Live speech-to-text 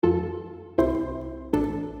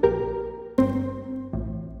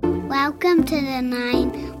Welcome to the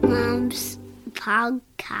Nine Moms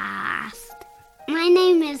podcast. My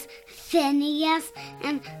name is Phineas,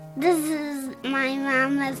 and this is my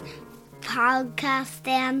mama's podcast,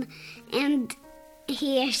 and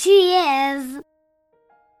here she is.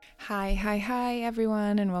 Hi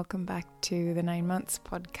everyone, and welcome back to the 9 Months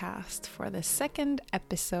podcast for the second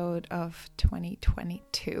episode of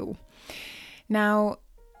 2022. Now,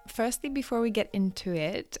 firstly, before we get into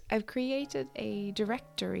it, I've created a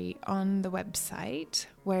directory on the website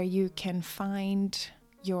where you can find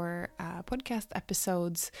your podcast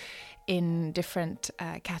episodes in different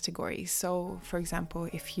categories. So, for example,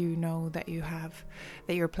 if you know that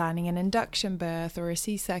you're planning an induction birth or a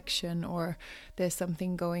C-section, or there's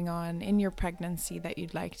something going on in your pregnancy that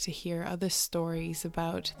you'd like to hear other stories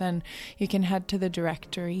about, then you can head to the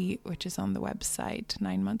directory, which is on the website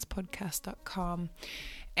 9montspodcast.com,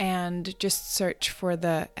 and just search for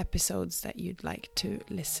the episodes that you'd like to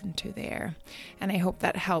listen to there. And I hope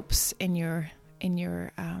that helps in your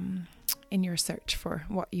search for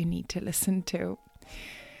what you need to listen to.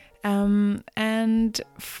 And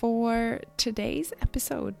for today's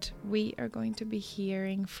episode, we are going to be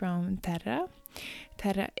hearing from Tera.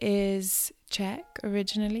 Tera is Czech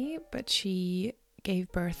originally, but she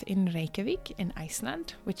gave birth in Reykjavik in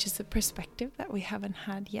Iceland, which is a perspective that we haven't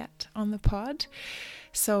had yet on the pod.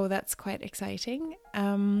 So that's quite exciting.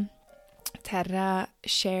 Tera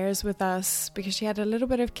shares with us because she had a little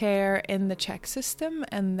bit of care in the Czech system,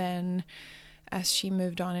 and then as she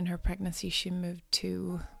moved on in her pregnancy, she moved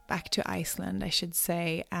back to Iceland, I should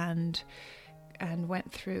say, and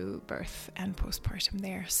went through birth and postpartum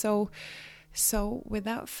there. So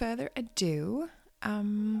without further ado,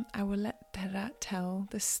 I will let Tera tell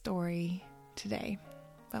the story today.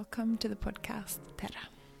 Welcome to the podcast, Tera.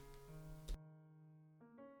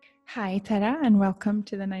 Hi, Tera, and welcome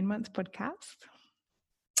to the 9 Months podcast.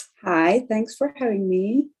 Hi, thanks for having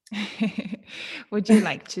me. Would you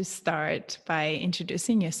like to start by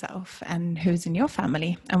introducing yourself and who's in your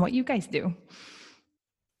family and what you guys do?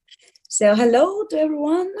 So, hello to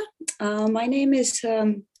everyone. My name is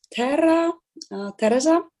Tera,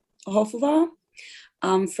 Teresa Hofova.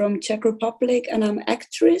 I'm from Czech Republic and I'm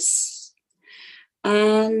actress.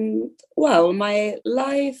 And, well, my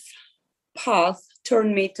life path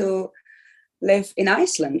turned me to live in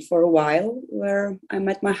Iceland for a while, where I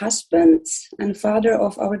met my husband and father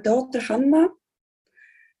of our daughter Hanna.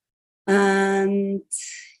 And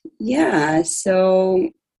yeah, so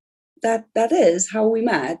that is how we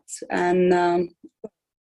met. And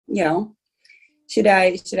should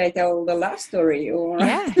I tell the last story or?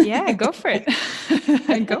 Yeah, go for it.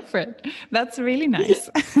 Go for it. That's really nice.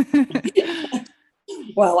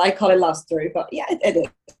 Well, I call it last story, but yeah, it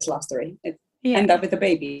is last story. End up with the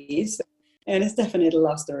babies, and it's definitely a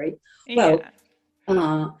love story. Yeah.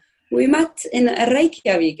 Well, we met in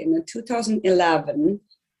Reykjavik in 2011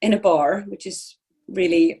 in a bar, which is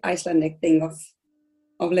really Icelandic thing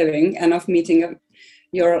of living and of meeting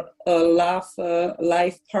your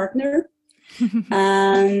life partner.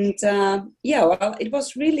 And it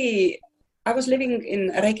was really, I was living in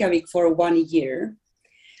Reykjavik for 1 year,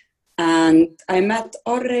 and I met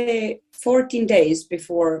Orre 14 days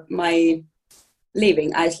before my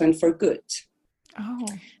leaving Iceland for good. Oh.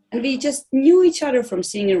 And we just knew each other from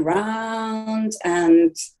seeing around,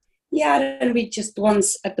 and then we just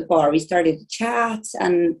once at the bar we started to chat,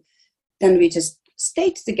 and then we just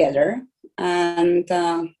stayed together, and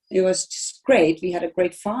it was just great. We had a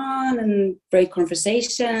great fun and great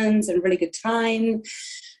conversations and really good time.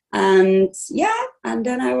 And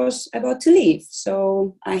then I was about to leave,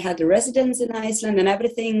 so I had a residence in Iceland and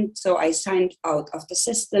everything, so I signed out of the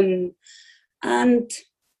system and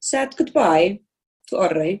said goodbye to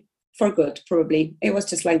Orre for good, probably. It was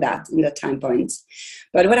just like that in the time points.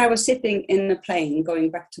 But when I was sitting in a plane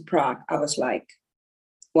going back to Prague, I was like,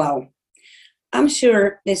 well, I'm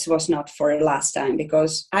sure this was not for the last time,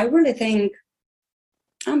 because I really think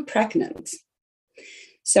I'm pregnant.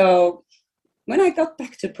 So when I got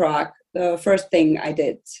back to Prague, the first thing I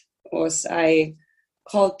did was I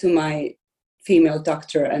called to my female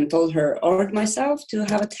doctor and told her, ordered myself to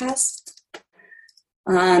have a test.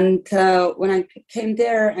 And when I came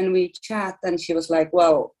there and we chat, and she was like,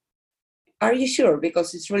 well, are you sure?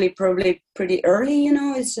 Because it's really probably pretty early,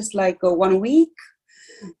 it's just like 1 week.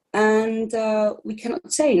 And we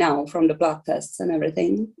cannot say now from the blood tests and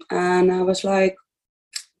everything. And I was like,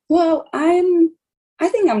 well, I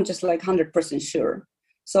think I'm just like 100% sure.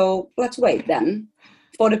 So let's wait then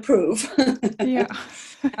for the proof. Yeah.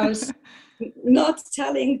 I was not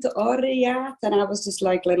telling to Orre yet, and I was just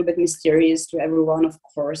like a little bit mysterious to everyone, of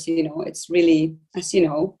course. It's really, as you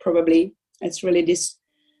know, probably, it's really this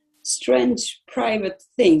strange private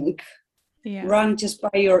thing Yeah. run just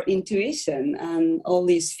by your intuition and all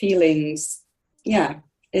these feelings. Yeah,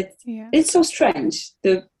 it's so strange.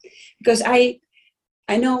 Because I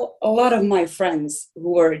know a lot of my friends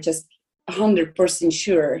who were just 100%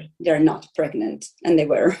 sure they're not pregnant, and they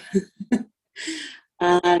were.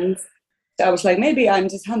 And I was like, maybe I'm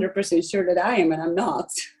just 100% sure that I am, and I'm not.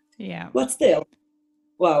 Yeah. But still,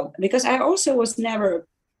 well, because I also was never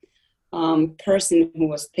person who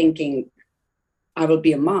was thinking I will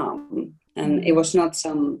be a mom, and it was not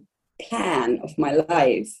some plan of my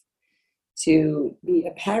life to be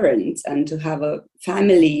a parent and to have a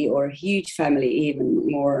family, or a huge family even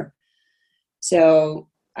more. So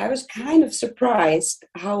I was kind of surprised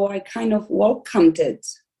how I kind of welcomed it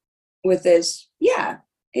with this, yeah,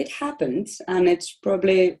 it happened, and it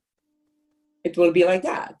will be like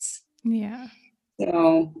that. Yeah.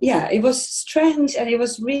 So yeah, it was strange, and it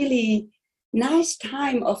was really nice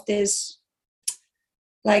time of this,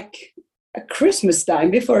 like a Christmas time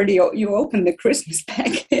before you open the Christmas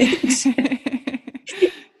package.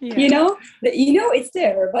 Yeah. You know it's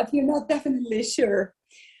there, but you're not definitely sure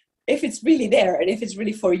if it's really there and if it's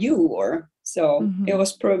really for you. Or so it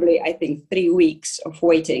was probably, I think, 3 weeks of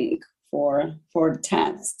waiting for the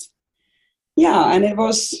test. Yeah, and it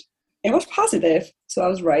was positive, so I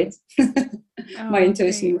was right. My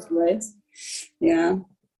intuition was right.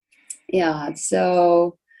 Yeah.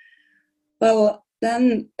 So, well,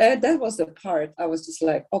 then that was the part I was just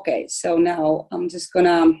like, okay, so now I'm just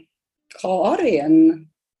gonna call Ari and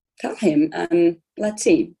tell him, and let's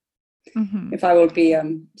see if I will be a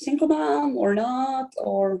single mom or not,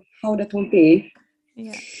 or how that will be.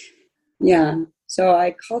 Yeah. So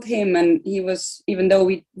I called him, and he was, even though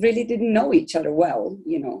we really didn't know each other well,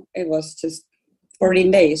 it was just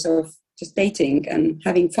 14 days of just dating and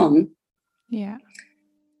having fun. Yeah.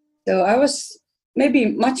 So I was maybe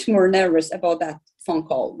much more nervous about that phone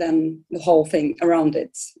call than the whole thing around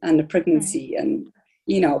it and the pregnancy. Right. And,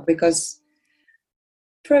 because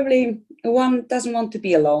probably one doesn't want to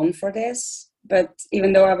be alone for this, but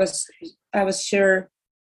even though I was sure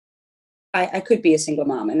I could be a single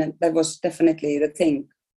mom, and that was definitely the thing,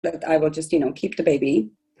 that I will just, keep the baby.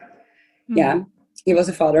 Yeah, he was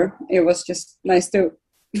a father. It was just nice to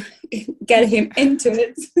get him into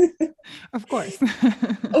it. Of course.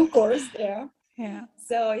 Of course, yeah. Yeah.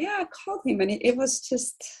 So yeah, I called him, and it was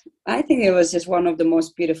just, I think it was just one of the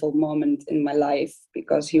most beautiful moments in my life,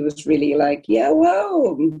 because he was really like, yeah,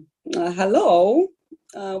 whoa, hello,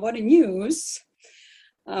 what a news.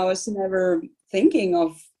 I was never thinking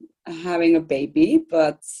of having a baby,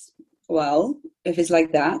 but well, if it's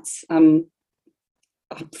like that, I'm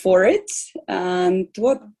up for it. And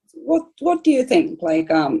what do you think? Like,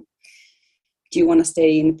 do you want to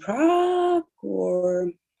stay in Prague,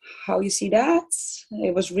 or how you see that?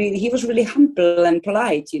 He was really humble and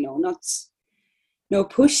polite, not no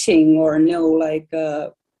pushing or no like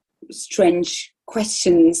strange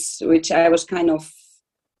questions, which I was kind of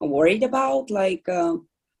worried about, like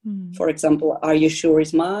for example, are you sure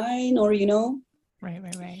it's mine, or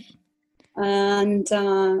right. And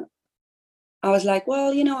I was like,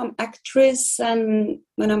 well, I'm actress, and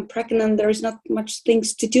when I'm pregnant there is not much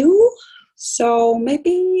things to do, so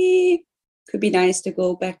maybe could be nice to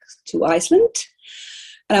go back to Iceland.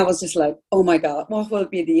 And I was just like, oh my God, what will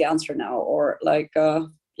be the answer now? Or like,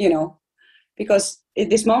 because at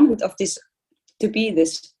this moment of this, to be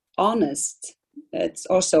this honest, it's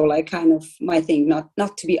also like kind of my thing,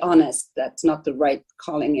 not to be honest. That's not the right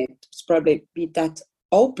calling it. It's probably be that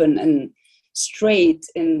open and straight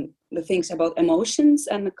in the things about emotions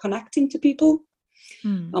and connecting to people.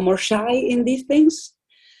 I'm more shy in these things.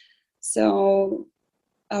 So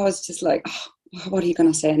I was just like, oh, what are you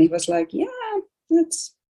going to say? And he was like, yeah,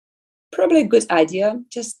 that's probably a good idea.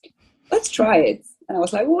 Just let's try it. And I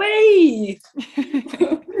was like, wait.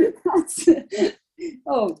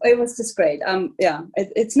 It was just great. Yeah,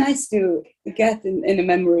 it's nice to get in the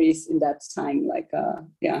memories in that time. Like,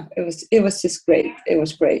 it was just great. It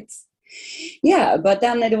was great. Yeah, but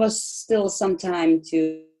then it was still some time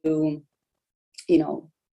to,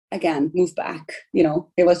 again, move back.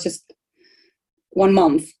 It was just 1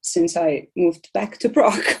 month since I moved back to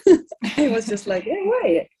Prague. I was just like, hey,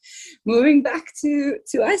 wait, moving back to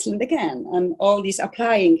Iceland again, and all these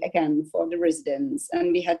applying again for the residence.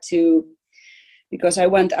 And we had to, because I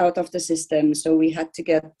went out of the system, so we had to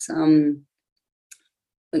get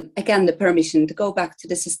again the permission to go back to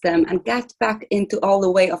the system and get back into all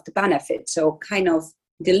the way of the benefit. So kind of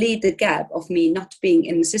delete the gap of me not being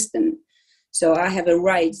in the system. So I have a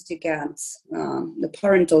right to get the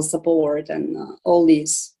parental support and all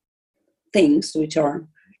these things which are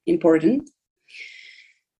important.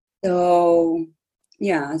 So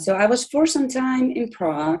yeah, so I was for some time in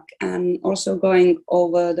Prague and also going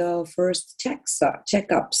over the first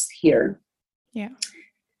checkups here. Yeah.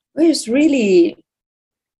 It was really,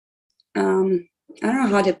 I don't know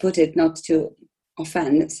how to put it, not to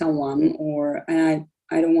offend someone, or I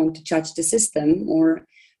don't want to judge the system,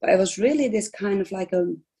 but it was really this kind of like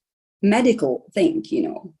a medical thing, you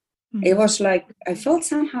know. Mm-hmm. It was like I felt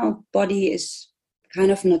somehow body is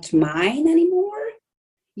kind of not mine anymore,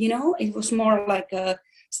 you know. It was more like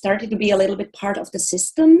started to be a little bit part of the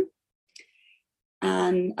system,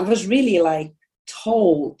 and I was really like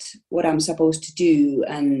told what I'm supposed to do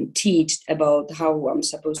and teach about how I'm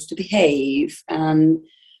supposed to behave and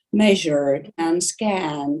measured and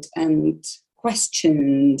scanned and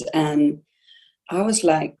questioned. And I was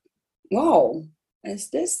like, wow, is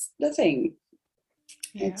this the thing?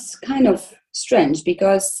 Yeah. It's kind of strange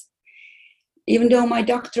because even though my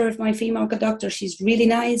female doctor, she's really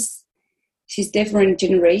nice, she's different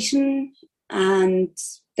generation. And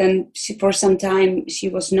then for some time, she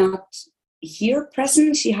was not here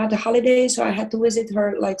present. She had a holiday, so I had to visit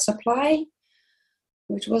her like supply,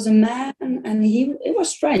 which was a man. And it was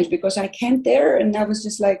strange because I came there and I was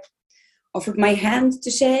just like, offered my hand to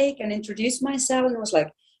shake and introduce myself. And I was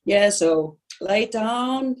like, yeah, so lay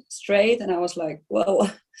down straight. And I was like,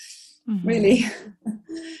 well, really?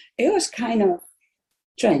 It was kind of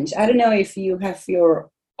strange. I don't know if you have your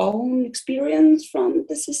own experience from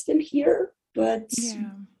the system here, but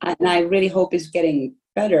and I really hope it's getting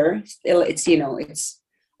better. Still, it's, you know, it's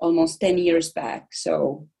almost 10 years back,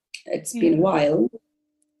 so it's been a while.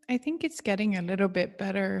 I think it's getting a little bit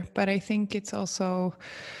better, but I think it's also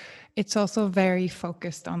very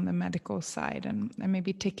focused on the medical side and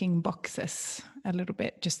maybe ticking boxes a little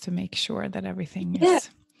bit just to make sure that everything is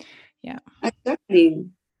exactly.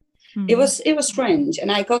 It was strange,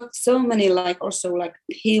 and I got so many like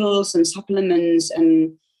pills and supplements,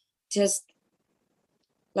 and just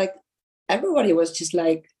like everybody was just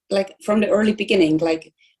like from the early beginning,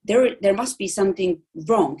 like there must be something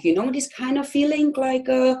wrong, you know, this kind of feeling like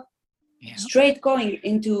straight going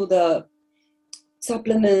into the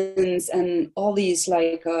supplements and all these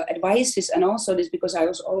like advices. And also this because I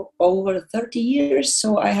was over 30 years,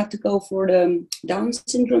 so I had to go for the Down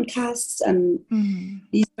syndrome tests and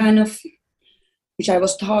these kind of, which I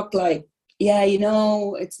was taught like, yeah, you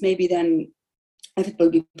know, it's maybe then if it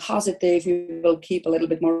will be positive, you will keep a little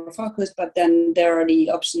bit more focused, but then there are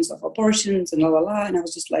the options of abortions and la. And I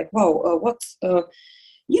was just like, wow,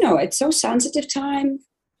 you know, it's so sensitive time.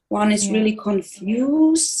 One is really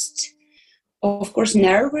confused, of course,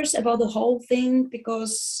 nervous about the whole thing,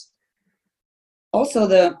 because also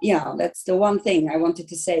that's the one thing I wanted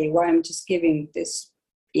to say why I'm just giving this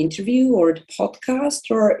interview or the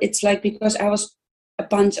podcast, or it's like because I was a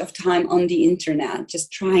bunch of time on the internet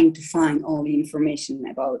just trying to find all the information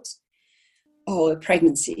about a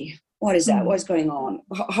pregnancy. What is that? What's going on?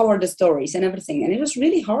 How are the stories and everything? And it was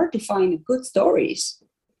really hard to find good stories.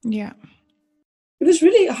 Yeah. It was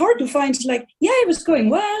really hard to find like, yeah, it was going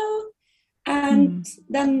well. And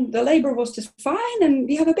then the labor was just fine and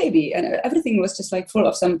we have a baby, and everything was just like full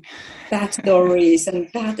of some bad stories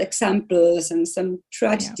and bad examples and some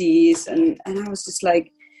tragedies. And I was just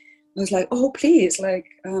like, oh, please, like,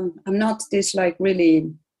 I'm not this like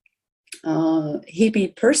really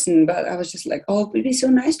hippie person, but I was just like, oh, it would be so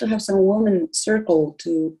nice to have some woman circle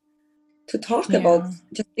to talk about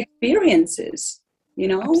just experiences, you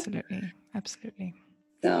know? Absolutely.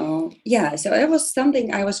 So so it was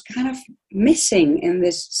something I was kind of missing in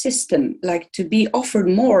this system, like to be offered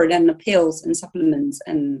more than the pills and supplements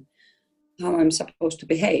and how I'm supposed to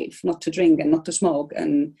behave, not to drink and not to smoke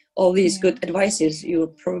and all these good advices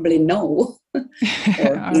you probably know.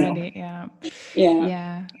 Already,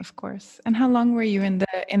 Yeah, of course. And how long were you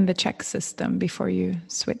in the Czech system before you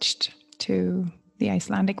switched to the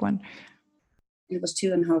Icelandic one? It was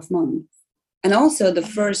 2.5 months. And also the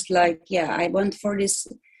first, I went for this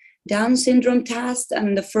Down syndrome test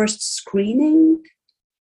and the first screening.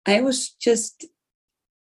 I was just,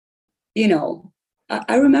 you know,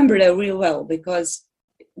 I remember that real well because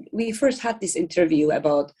we first had this interview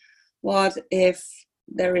about what if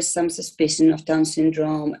there is some suspicion of Down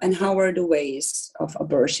syndrome and how are the ways of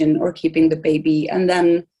abortion or keeping the baby. And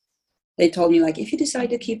then they told me, like, if you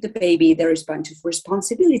decide to keep the baby, there is a bunch of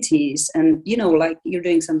responsibilities and, you know, like you're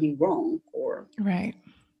doing something wrong or. Right.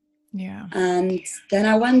 Yeah. And then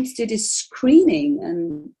I went to this screening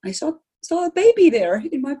and I saw a baby there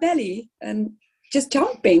in my belly and just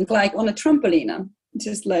jumping like on a trampoline,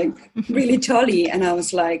 just like really jolly. And I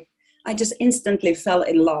was like, I just instantly fell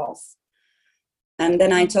in love. And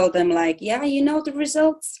then I told them like, yeah, you know the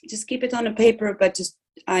results, just keep it on a paper, but just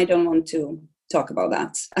I don't want to talk about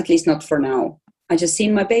that, at least not for now. I just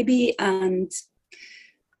seen my baby, and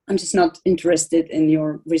I'm just not interested in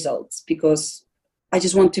your results, because I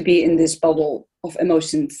just want to be in this bubble of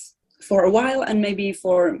emotions for a while, and maybe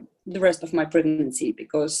for the rest of my pregnancy,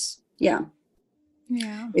 because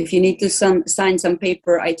if you need to sign some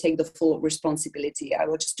paper, I take the full responsibility. I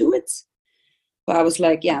will just do it. But I was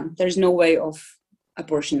like, there's no way of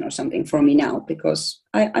abortion or something for me now, because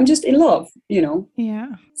I'm just in love,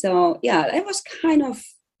 So it was kind of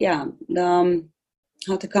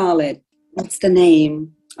how to call it, what's the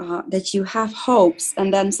name, that you have hopes,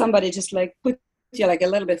 and then somebody just like put you like a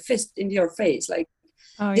little bit fist into your face, like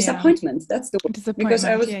disappointment. That's the word. Because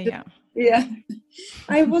I was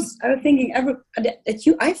I was thinking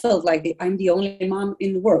I felt like I'm the only mom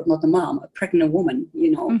in the world, not a mom, a pregnant woman,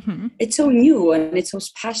 It's so new and it's so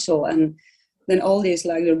special, and then all this,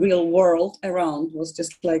 like, the real world around was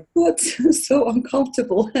just like, what? So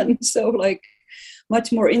uncomfortable, and so like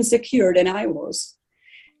much more insecure than I was.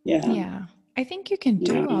 I think you can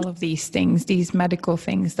do all of these things, these medical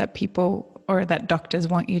things that people or that doctors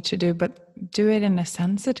want you to do, but do it in a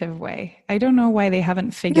sensitive way. I don't know why they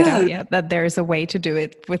haven't figured out yet that there's a way to do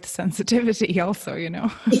it with sensitivity also,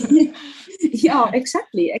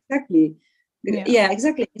 Exactly. Exactly.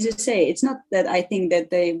 As you say, it's not that I think that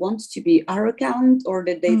they want to be arrogant, or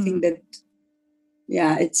that they think that,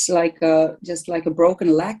 it's like just like a broken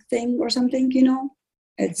leg thing or something,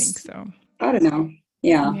 I think so. I don't know.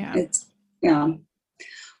 It's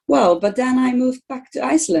Well, but then I moved back to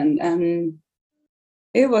Iceland, and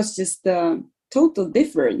it was just a total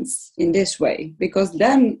difference in this way, because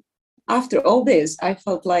then after all this, I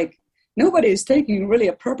felt like nobody is taking really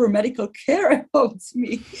a proper medical care about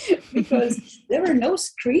me, because there were no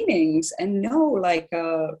screenings and no like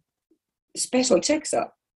special checkups.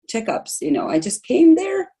 I just came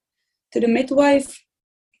there to the midwife,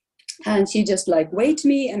 and she just like weighed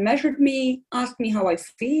me and measured me, asked me how I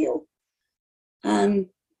feel. And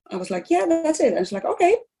I was like, that's it. And it's like,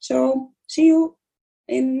 okay, so see you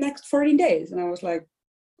in next 14 days. And I was like,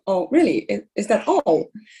 oh, really? Is that all?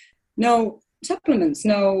 No supplements,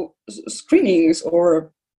 no screenings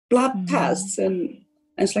or blood tests. And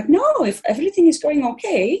it's like, no, if everything is going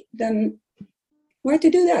okay, then why to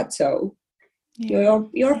do that? So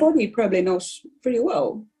your body probably knows pretty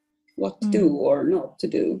well what to do or not to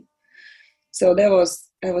do. So that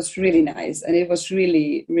was really nice, and it was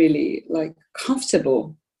really, really like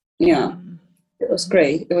comfortable. It was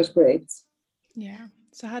great. It was great. Yeah.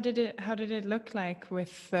 So how did it look like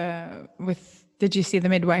with did you see the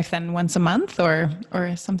midwife then once a month or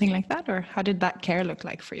something like that, or how did that care look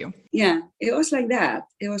like for you? Yeah, it was like that.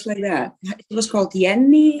 It was called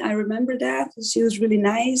Jenny. I remember that. She was really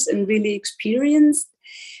nice and really experienced.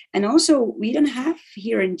 And also, we don't have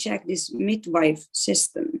here in Czech this midwife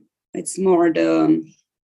system. It's more the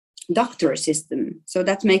doctor system. So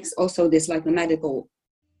that makes also this like a medical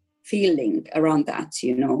feeling around that,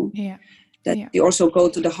 you also go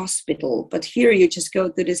to the hospital. But here you just go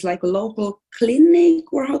to this like local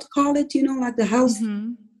clinic, or how to call it, like the health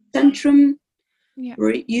centrum. Yeah.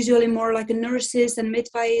 Where usually more like nurses and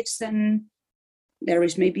midwives, and there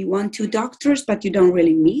is maybe 1-2 doctors, but you don't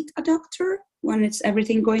really meet a doctor when it's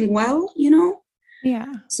everything going well, Yeah.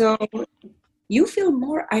 So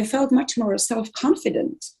I felt much more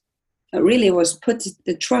self-confident.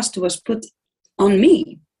 The trust was put on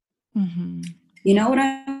me. Mm-hmm. You know what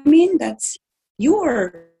I mean? That's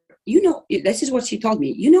this is what she told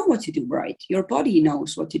me. You know what to do right. Your body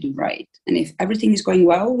knows what to do right. And if everything is going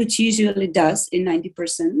well, which usually does in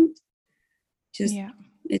 90%,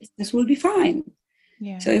 this will be fine.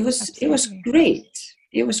 Yeah. So it was great.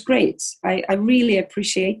 It was great. I really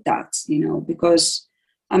appreciate that, because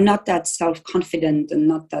I'm not that self-confident and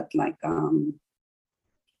not that like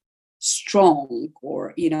strong,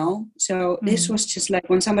 or so this was just like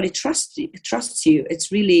when somebody trusts you,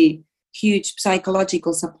 it's really huge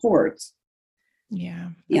psychological support.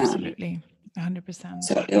 Absolutely, 100%.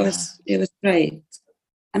 So it was great.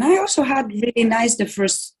 And I also had really nice the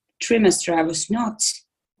first trimester. I was not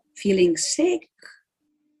feeling sick,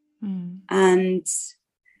 and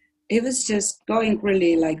it was just going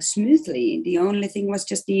really like smoothly. The only thing was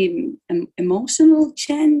just the emotional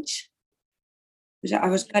change. I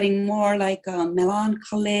was getting more like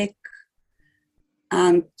melancholic,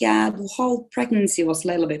 and the whole pregnancy was a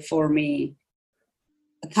little bit for me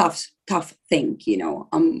a tough thing.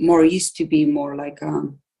 I'm more used to be more like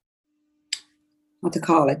what to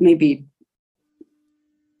call it, maybe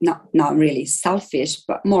not really selfish,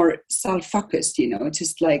 but more self-focused.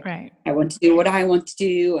 Just like I want to do what I want to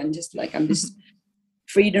do, and just like I'm this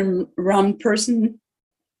freedom run person.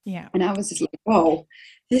 Yeah. And I was just like, wow,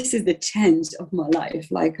 this is the change of my life.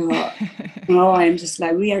 Like, now I'm just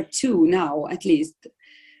like, we are 2 now, at least,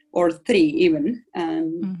 or 3 even.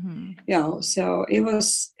 And, so it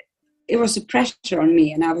was a pressure on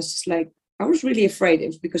me. And I was just like, I was really afraid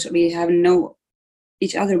because we have known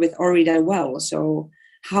each other with Ori that well. So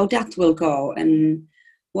how that will go and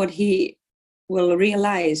what he will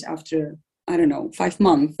realize after, I don't know, 5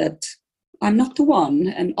 months that I'm not the one,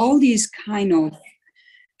 and all these kind of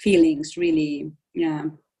feelings really, yeah.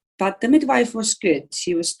 But the midwife was good.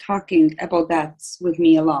 She was talking about that with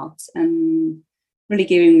me a lot and really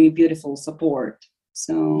giving me beautiful support.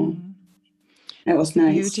 So that was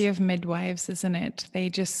nice. The beauty of midwives, isn't it? They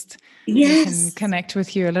just Yes. they can connect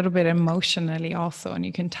with you a little bit emotionally also, and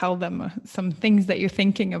you can tell them some things that you're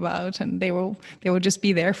thinking about, and they will just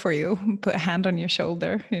be there for you, put a hand on your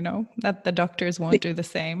shoulder, that the doctors won't do the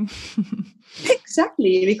same.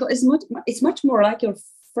 Exactly, because it's much more like your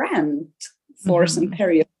friend for some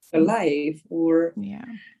period of your life, or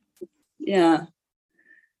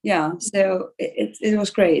so it was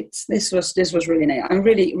great. This was really nice. I'm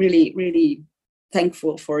really, really, really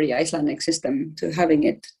thankful for the Icelandic system to having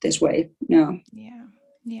it this way. Yeah.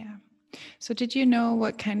 So did you know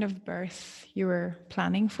what kind of birth you were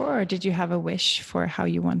planning for, or did you have a wish for how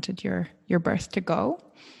you wanted your birth to go?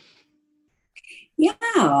 Yeah,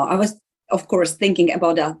 I was, of course, thinking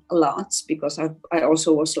about that a lot, because I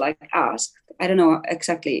also was like asked, I don't know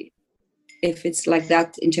exactly if it's like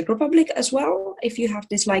that in Czech Republic as well, if you have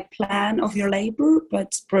this like plan of your labor,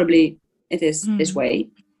 but probably it is this way.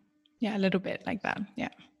 Yeah, a little bit like that. Yeah.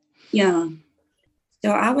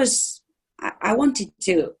 So I was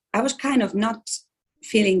kind of not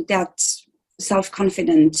feeling that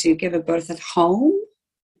self-confident to give a birth at home,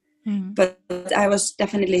 but I was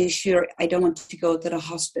definitely sure I don't want to go to the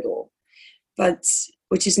hospital. But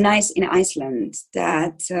which is nice in Iceland,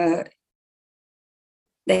 that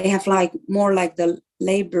they have like more like the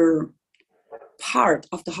labor part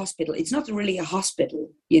of the hospital. It's not really a hospital,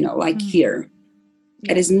 like here.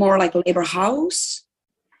 It is more like a labor house,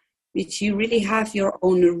 which you really have your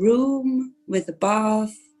own room with a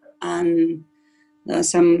bath and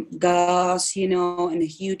some gas, and a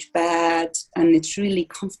huge bed, and it's really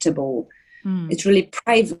comfortable. It's really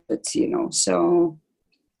private, So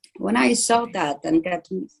when I saw that and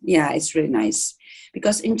it's really nice,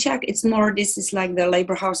 because in Czech it's more, this is like the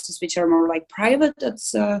labor houses which are more like private.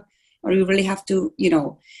 That's or you really have to,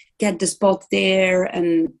 get the spot there,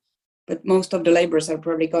 but most of the labors are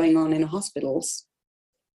probably going on in hospitals.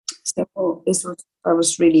 So I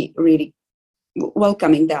was really, really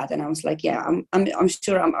welcoming that, and I was like, yeah, I'm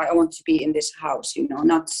sure I want to be in this house,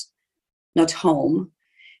 not home,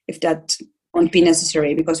 if that won't be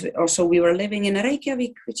necessary, because we were living in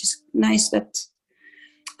Reykjavik, which is nice that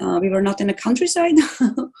we were not in the countryside.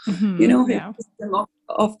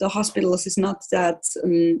 Of the hospitals is not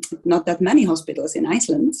that many hospitals in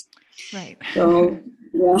Iceland, right? So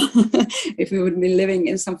if we would be living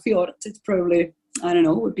in some fjord, it probably, I don't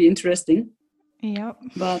know, would be interesting. Yep.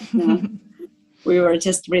 But we were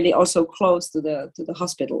just really also close to the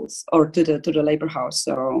hospitals, or to the labor house,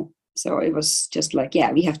 so it was just like,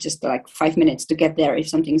 we have just like 5 minutes to get there if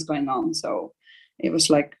something's going on. So it was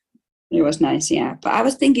nice, But I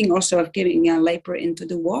was thinking also of giving a labor into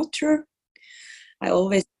the water. I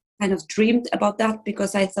always kind of dreamed about that,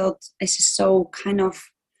 because I thought this is so kind of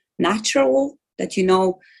natural that,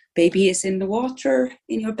 baby is in the water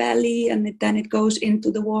in your belly, and then it goes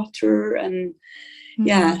into the water, and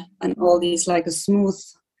and all these, like a smooth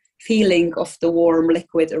feeling of the warm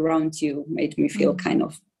liquid around you made me feel kind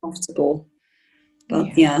of comfortable.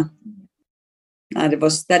 But that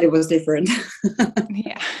it was different.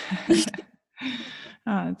 Yeah.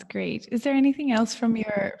 Oh, that's great. Is there anything else from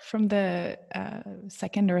the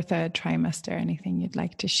second or third trimester, anything you'd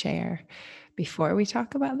like to share before we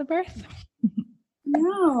talk about the birth?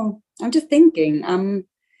 No, I'm just thinking.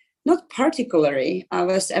 Not particularly.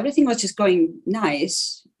 Everything was just going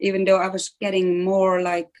nice, even though I was getting more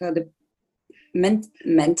like the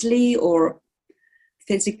mentally or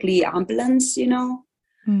physically ambulance,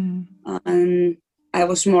 and I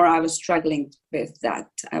was struggling with that.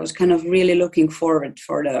 I was kind of really looking forward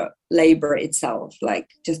for the labor itself, like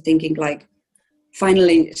just thinking like,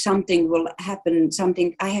 finally something will happen,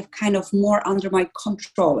 something I have kind of more under my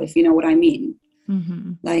control, if you know what I mean.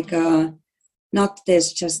 Like not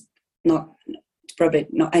this, just not probably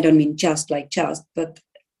no, I don't mean just, but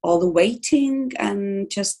all the waiting and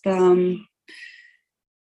just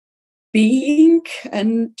being,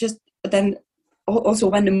 and just then also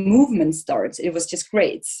when the movement starts, it was just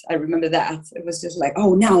great. I remember that it was just like,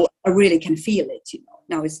 oh, now I really can feel it,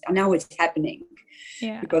 now it's happening.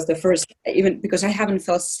 Yeah. Because even because I haven't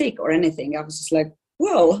felt sick or anything, I was just like,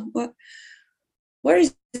 whoa, where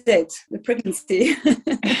is it? The pregnancy.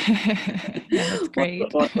 Yeah, that's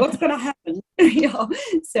great. What's gonna happen?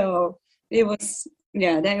 So it was,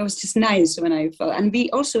 that was just nice when I felt, and we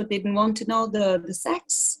also didn't want to know the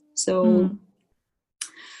sex, so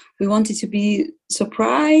we wanted to be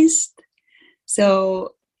surprised.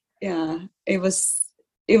 So it was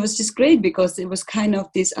just great because it was kind of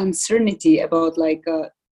this uncertainty about like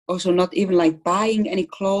also not even like buying any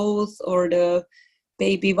clothes or the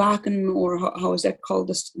baby wagon, or how is that called,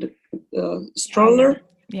 the stroller.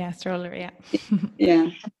 Yeah, stroller. Yeah. Yeah.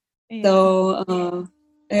 So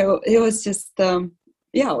it was just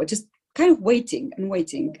just kind of waiting and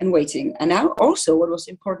waiting and waiting. And now also what was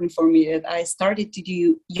important for me that I started to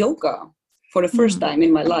do yoga for the first time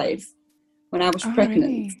in my life when I was pregnant.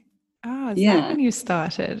 Really? Oh, is Yeah. that when you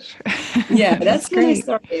started? Yeah, that's when I great.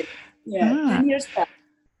 started. Yeah, 10 years back.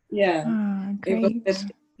 Yeah. Oh, great.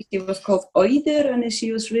 She was called Oider, and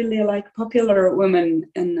she was really like popular woman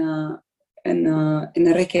in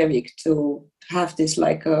Reykjavik to have this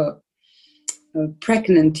like a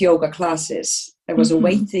pregnant yoga classes. There was a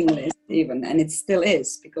waiting list even, and it still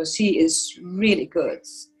is, because she is really good.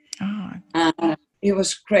 It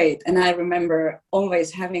was great, and I remember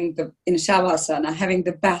always having in Shavasana having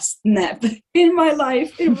the best nap in my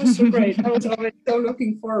life. It was so great. I was always so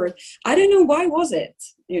looking forward. I don't know why was it,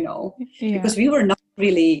 because we were not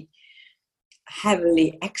really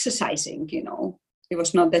heavily exercising. It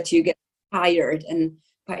was not that you get tired,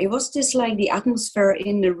 but it was just like the atmosphere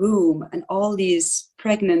in the room and all these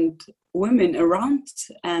pregnant women around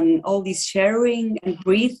and all this sharing and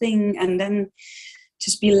breathing, and then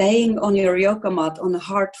just be laying on your yoga mat on the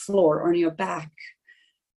hard floor on your back.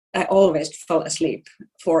 I always fell asleep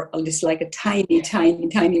for this like a tiny, tiny,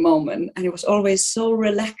 tiny moment. And it was always so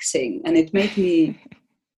relaxing, and it made me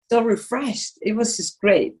so refreshed. It was just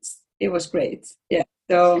great. It was great. Yeah.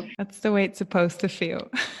 So that's the way it's supposed to feel.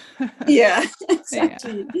 Yeah,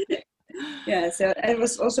 exactly. Yeah. So it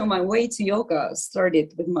was also my way to yoga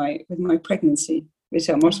started with my pregnancy, which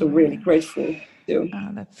I'm also really grateful. Oh,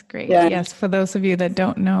 that's great. Yeah. Yes, for those of you that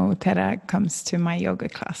don't know, Tera comes to my yoga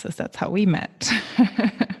classes. That's how we met.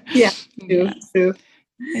 True.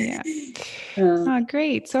 Yeah.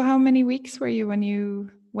 Great. So how many weeks were you when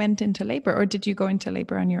you went into labor, or did you go into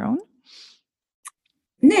labor on your own?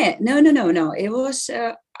 No. It was,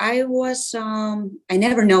 I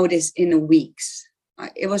never noticed in the weeks.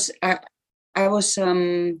 I was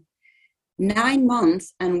 9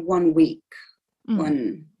 months and 1 week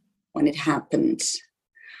when it happened.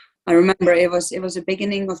 I remember it was the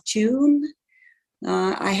beginning of June.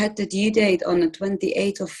 I had the due date on the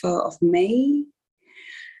 28th of May,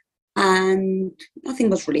 and nothing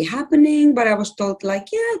was really happening. But I was told like,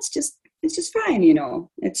 it's just fine,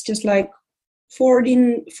 It's just like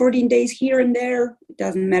 14 days here and there. It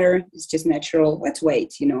doesn't matter. It's just natural. Let's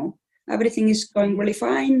wait. Everything is going really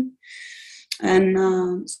fine.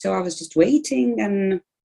 And so I was just waiting, and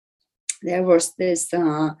there was this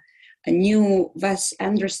a new Wes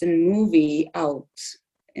Anderson movie out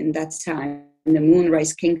in that time, The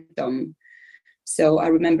Moonrise Kingdom. So I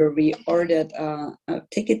remember we ordered a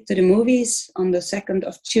ticket to the movies on the 2nd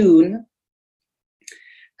of June.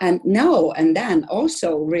 And then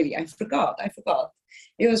also really, I forgot.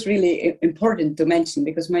 It was really important to mention,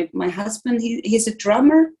 because my husband, he's a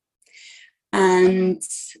drummer, and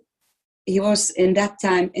he was in that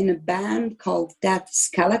time in a band called Dead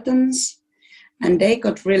Skeletons. And they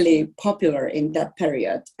got really popular in that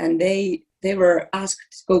period, and they were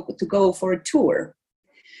asked to go for a tour.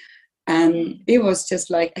 And it was just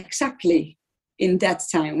like exactly in that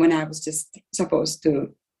time when I was just supposed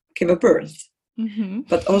to give a birth.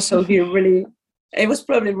 But also it was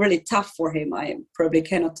probably really tough for him. I probably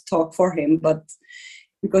cannot talk for him, but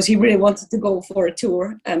because he really wanted to go for a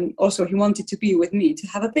tour, and also he wanted to be with me to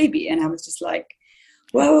have a baby. And I was just like,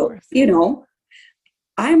 well,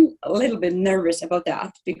 I'm a little bit nervous about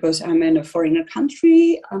that, because I'm in a foreign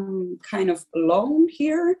country. I'm kind of alone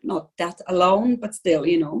here, not that alone, but still,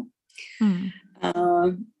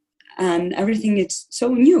 and everything is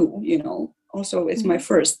so new, Also, it's my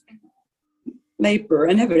first labor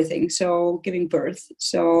and everything, so giving birth.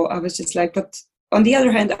 So I was just like, but on the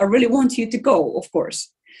other hand, I really want you to go, of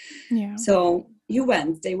course. Yeah. So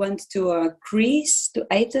they went to Greece, to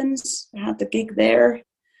Athens. I had the gig there.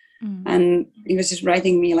 And he was just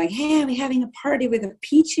writing me like, hey, we're having a party with the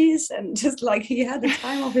peaches, and just like he had the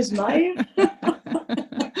time of his life.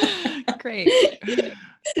 Great.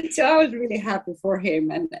 So I was really happy for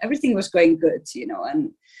him, and everything was going good,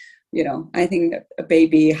 and I think that a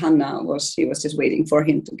baby Hanna was just waiting for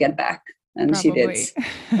him to get back. and Probably. she did.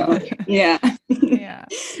 So, yeah. Yeah.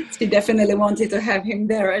 She definitely wanted to have him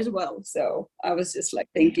there as well. So I was just like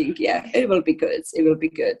thinking, yeah, it will be good. It will be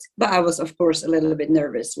good. But I was, of course, a little bit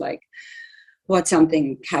nervous, like what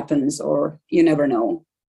something happens or you never know.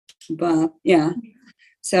 But yeah.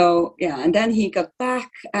 So yeah, and then he got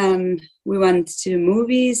back and we went to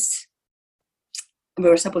movies. We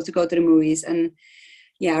were supposed to go to the movies. And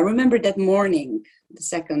yeah, I remember that morning, the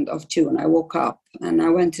 2nd of June, I woke up and I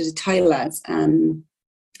went to the toilet and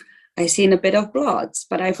I seen a bit of blood,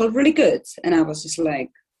 but I felt really good. And I was just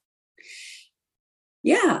like,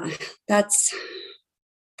 yeah, that's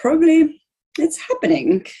probably, it's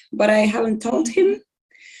happening. But I haven't told him.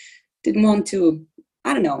 Didn't want to,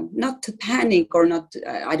 I don't know, not to panic or not,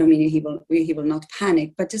 I don't mean he will not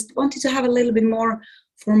panic, but just wanted to have a little bit more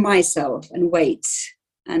for myself and wait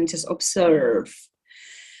and just observe.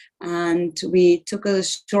 And we took a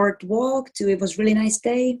short walk it was a really nice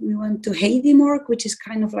day. We went to Heidimorg, which is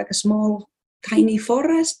kind of like a small, tiny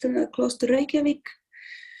forest close to Reykjavik.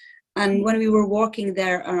 And when we were walking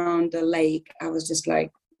there around the lake, I was just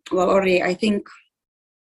like, well, already, I think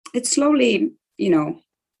it's slowly,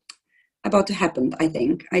 about to happen, I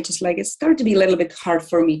think. I just like, it started to be a little bit hard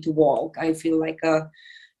for me to walk. I feel like a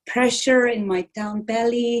pressure in my down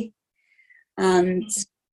belly. And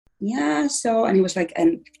yeah, so, and he was like,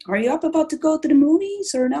 and are you up about to go to the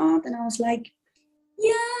movies or not? And I was like,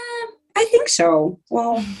 yeah, I think so.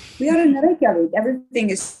 Well, we are in Reykjavik.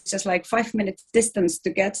 Everything is just like 5 minutes distance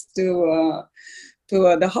to get to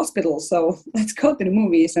the hospital. So let's go to the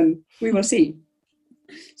movies and we will see.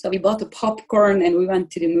 So we bought the popcorn and we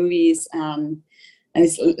went to the movies, and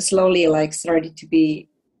it slowly like started to be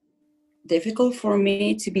difficult for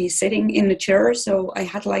me to be sitting in the chair. So I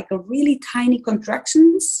had like a really tiny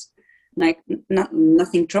contractions, like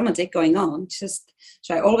nothing traumatic going on. Just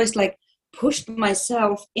so I always like pushed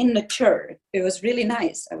myself in the chair. It was really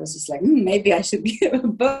nice. I was just like, maybe I should give a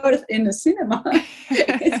birth in the cinema.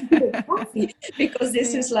 It's really coffee because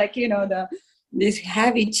this is like these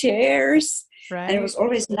heavy chairs. Right. And it was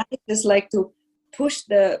always nice, just like to push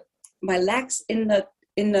my legs in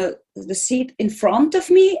the seat in front of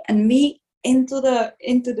me and me into the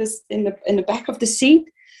back of the seat.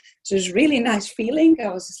 So it was really nice feeling. I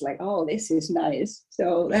was just like, oh, this is nice.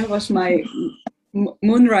 So that was my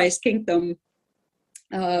Moonrise Kingdom,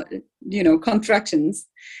 contractions.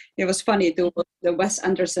 It was funny to the Wes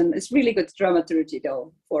Anderson. It's really good dramaturgy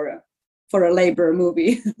though for a labor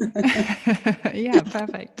movie. Yeah,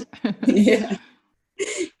 perfect.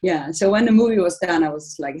 Yeah. So when the movie was done, I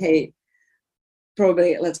was like, hey,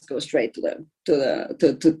 probably let's go straight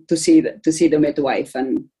to see the midwife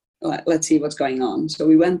and let's see what's going on. So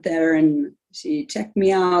we went there and she checked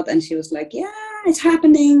me out and she was like, yeah, it's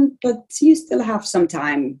happening, but you still have some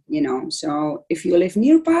time, So if you live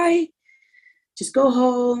nearby, just go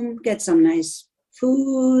home, get some nice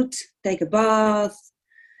food, take a bath.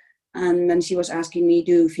 And then she was asking me,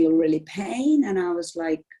 do you feel really pain? And I was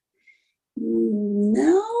like,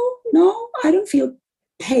 no, I don't feel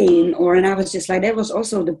pain. And I was just like, that was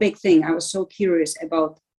also the big thing. I was so curious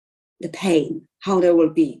about the pain, how there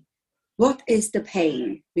will be. What is the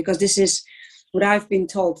pain? Because this is what I've been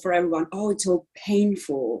told for everyone. Oh, it's so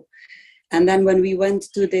painful. And then when we went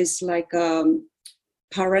to this like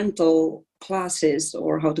parental classes,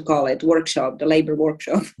 or how to call it, workshop, the labor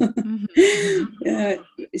workshop. Mm-hmm.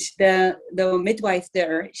 The midwife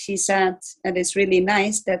there, she said, and it's really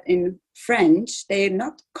nice that in French, they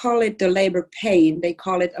not call it the labor pain, they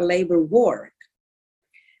call it a labor work.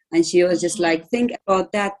 And she was just like, think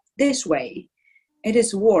about that this way. It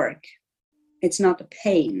is work. It's not a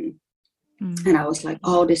pain. Mm-hmm. And I was like,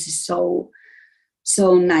 oh, this is so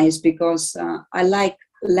nice because I like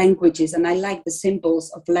languages and I like the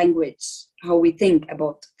symbols of language, how we think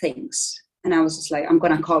about things. And I was just like, I'm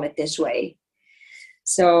going to call it this way.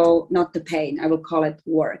 So not the pain, I will call it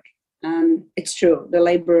work. And it's true, the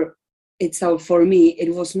labor itself for me,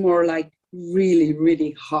 it was more like really,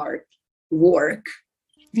 really hard work.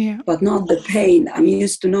 Yeah. But not the pain. I'm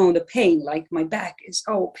used to know the pain, like my back is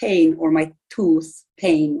pain, or my tooth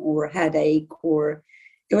pain, or headache, or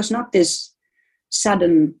it was not this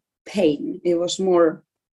sudden pain. It was more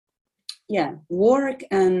work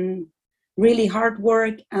and really hard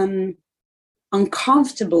work and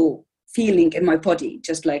uncomfortable feeling in my body,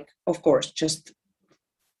 just like, of course, just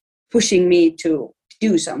pushing me to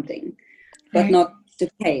do something, but right. Not the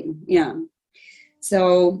pain. Yeah.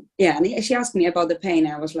 So and she asked me about the pain.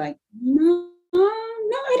 I was like, no,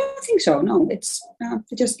 I don't think so. No, it's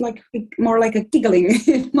just like more like a giggling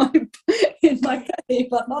in my body,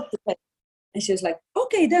 but not the pain. And she was like,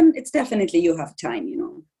 okay, then it's definitely you have time,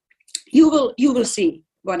 You will see.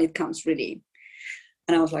 when it comes really.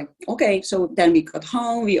 And I was like, okay. So then we got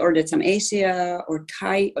home, we ordered some Asia or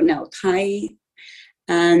Thai,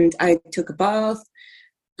 and I took a bath,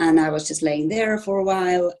 and I was just laying there for a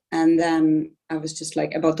while, and then I was just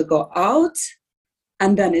like about to go out,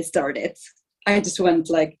 and then it started. I just went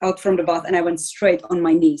like out from the bath, and I went straight on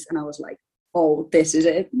my knees, and I was like, oh, this is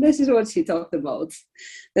it. This is what she talked about,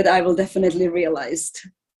 that I will definitely realize.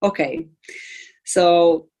 Okay.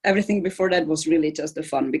 So everything before that was really just the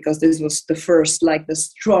fun, because this was the first, like the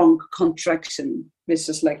strong contraction, which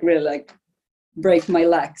just like really like break my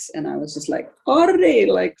legs. And I was just like, already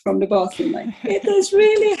like from the bathroom, like, it is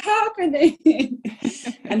really happening.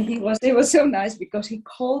 And it was so nice, because he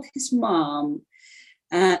called his mom,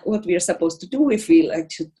 what we are supposed to do if we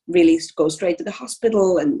like should really go straight to the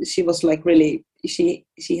hospital. And she was like really, she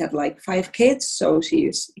had like 5 kids, so she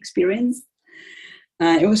is experienced.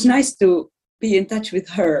 It was nice to be in touch with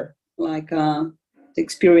her, like the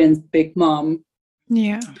experienced big mom.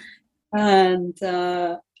 Yeah. And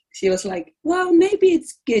she was like, well, maybe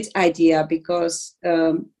it's a good idea, because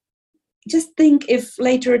just think if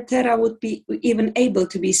later Tera would be even able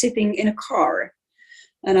to be sitting in a car.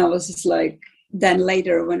 And I was just like, then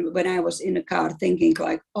later when I was in a car thinking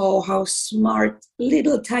like, oh, how smart,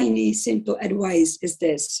 little tiny simple advice is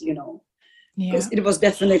this, you know. Because it was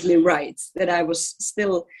definitely right that I was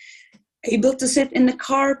still able to sit in the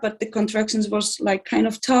car, but the contractions was like kind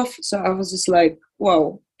of tough. So I was just like,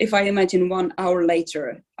 wow, if I imagine 1 hour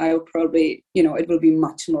later, I will probably, you know, it will be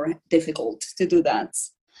much more difficult to do that.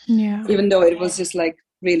 Yeah. Even though it was just like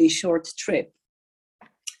really short trip.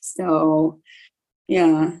 So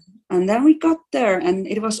yeah. And then we got there, and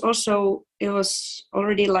it was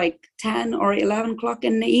already like 10 or 11 o'clock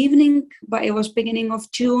in the evening, but it was beginning of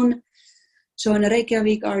June. So in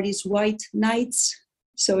Reykjavik are these white nights.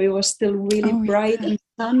 So it was still really bright and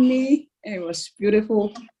sunny. It was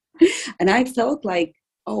beautiful. And I felt like,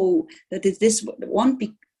 that this won't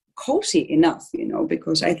be cozy enough, you know,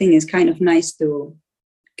 because I think it's kind of nice to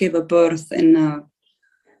give a birth in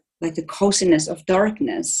like the coziness of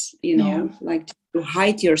darkness, you know, like to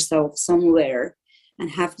hide yourself somewhere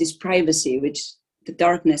and have this privacy, which the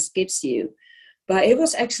darkness gives you. But it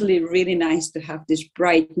was actually really nice to have this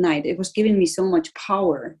bright night. It was giving me so much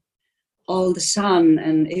power, all the sun,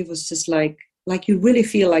 and it was just like you really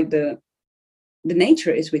feel like the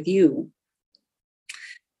nature is with you.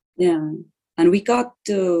 Yeah, and we got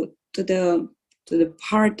to the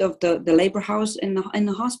part of the labor house in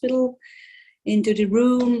the hospital, into the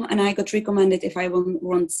room, and I got recommended if I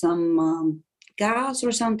want some gas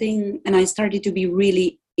or something, and I started to be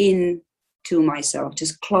really into myself,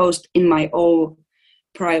 just closed in my own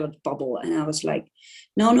private bubble. And I was like,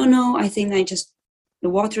 no, I think the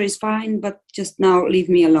water is fine, but just now leave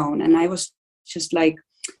me alone. And I was just like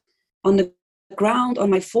on the ground on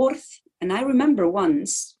my 4th. And I remember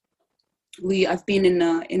once I've been in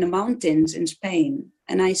the mountains in Spain,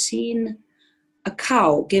 and I seen a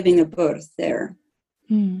cow giving a birth there.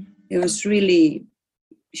 It was really,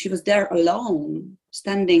 she was there alone,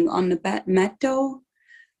 standing on the meadow,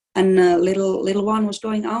 and a little one was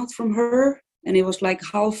going out from her, and it was like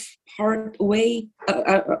half part away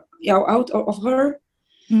out of her.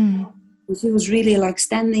 And she was really like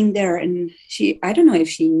standing there, and I don't know if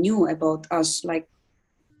she knew about us, like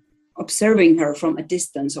observing her from a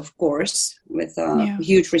distance, of course, with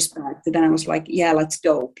huge respect. And then I was like, yeah, let's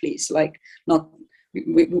go, please. Like, not,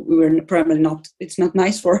 we were probably not, it's not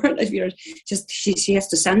nice for her. Like, we are just, she has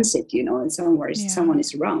to sense it, you know, and somewhere someone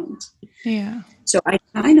is around. Yeah. So I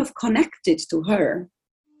kind of connected to her.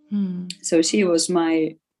 So she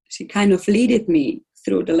kind of leaded me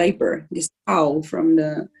through the labor, this cow from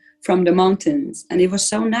the mountains. And it was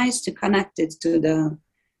so nice to connect it to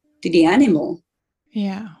the animal.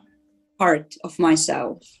 Yeah. Part of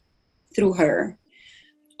myself through her.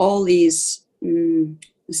 All these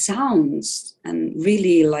sounds, and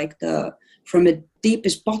really like from the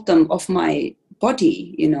deepest bottom of my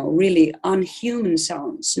body, you know, really unhuman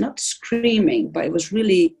sounds, not screaming, but it was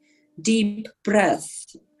really deep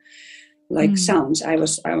breath, like sounds I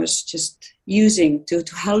was just using to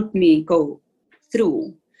help me go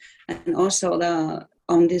through. And also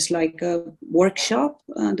on this like workshop,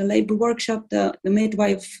 the labor workshop, the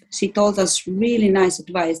midwife, she told us really nice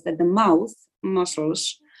advice that the mouth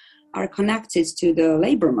muscles are connected to the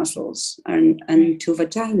labor muscles and to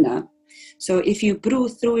vagina. So if you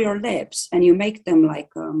breathe through your lips and you make them like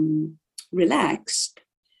relaxed,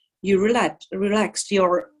 you relax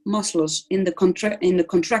your muscles in the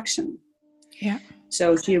contraction. Yeah.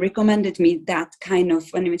 So she recommended me that kind of,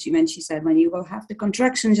 when she said, when you will have the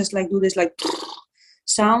contraction, just like do this like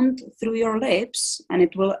sound through your lips, and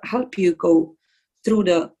it will help you go through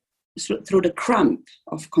the cramp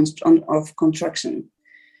of contraction.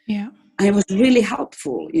 Yeah. And it was really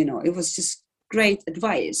helpful, it was just great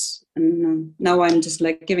advice. And now I'm just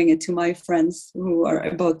like giving it to my friends who are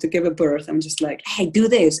about to give a birth. I'm just like, hey, do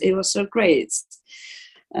this. It was so great.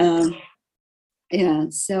 So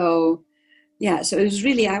it was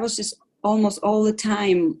really, I was just almost all the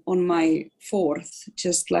time on my fourth,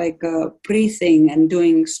 just like breathing and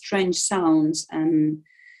doing strange sounds. And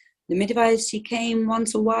the midwife, she came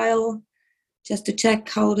once a while just to check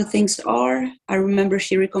how the things are. I remember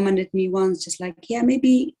she recommended me once, just like,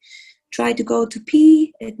 maybe try to go to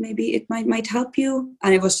pee. It might help you.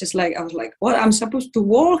 And it was just like, I was like, what? I'm supposed to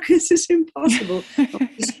walk? This is impossible.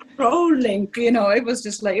 Just crawling, it was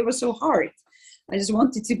just like, it was so hard. I just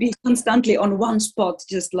wanted to be constantly on one spot,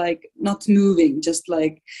 just like not moving, just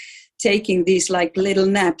like taking these like little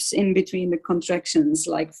naps in between the contractions,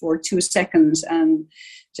 like for 2 seconds, and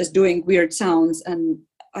just doing weird sounds. And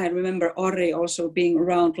I remember Ori also being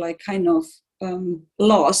around, like kind of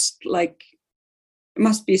lost, like it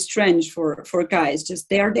must be strange for guys. Just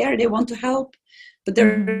they are there, they want to help, but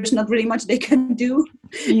there's not really much they can do.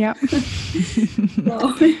 Yeah.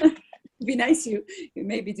 So, it'd be nice you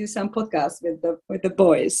maybe do some podcasts with the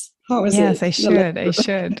boys. How is it? Yes, I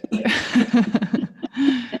should.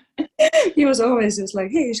 He was always just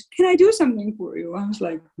like, hey, can I do something for you? I was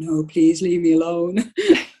like, no, please leave me alone.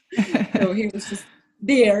 So he was just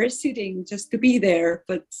there sitting just to be there,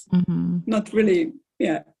 but not really,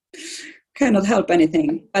 cannot help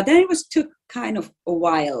anything. But then it took kind of a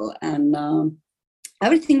while, and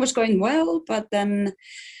everything was going well, but then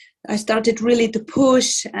I started really to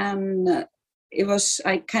push, and it was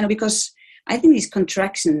because I think these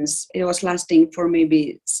contractions, it was lasting for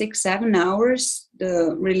maybe 6-7 hours,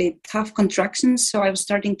 the really tough contractions. So I was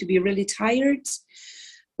starting to be really tired,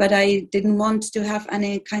 but I didn't want to have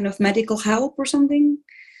any kind of medical help or something.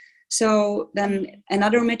 So then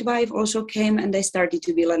another midwife also came, and they started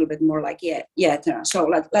to be a little bit more like, Tera, so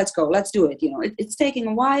let's go, let's do it. It's taking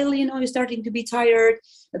a while, you're starting to be tired.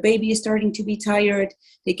 The baby is starting to be tired.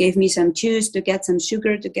 They gave me some juice to get some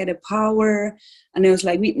sugar, to get a power. And it was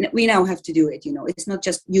like, we now have to do it. It's not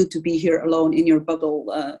just you to be here alone in your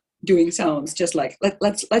bubble doing sounds, just like,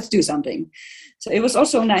 let's do something. So it was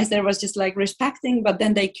also nice. There was just like respecting, but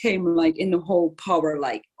then they came like in the whole power,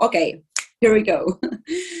 like, okay, here we go.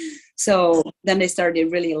 So then they started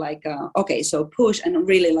really like, so push and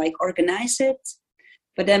really like organize it.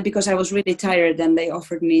 But then because I was really tired, then they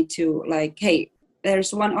offered me to like, hey,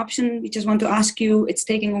 there's one option. We just want to ask you, it's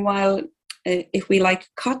taking a while. If we like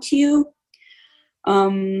cut you,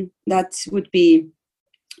 that would be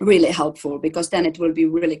really helpful, because then it will be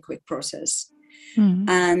really quick process.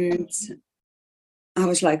 And I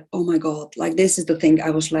was like, oh my God, like this is the thing. I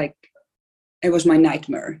was like, it was my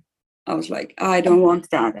nightmare. I was like, I don't want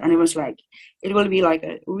that. And it was like, it will be like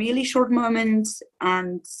a really short moment,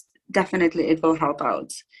 and definitely it will help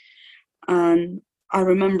out. And I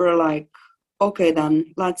remember like, okay,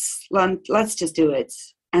 then let's just do it.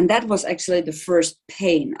 And that was actually the first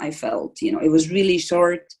pain I felt. It was really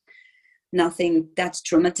short, nothing that's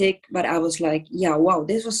traumatic, but I was like, wow,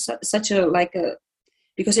 this was such a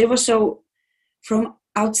because it was so from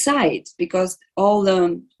outside, because all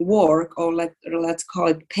the work, or let's call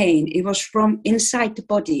it pain, it was from inside the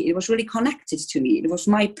body. It was really connected to me. It was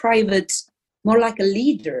my private, more like a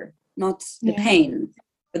leader, not the pain.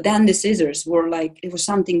 But then the scissors were like, it was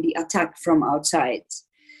something, the attack from outside.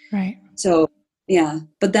 Right. So,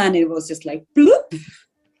 but then it was just like, bloop,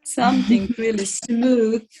 something really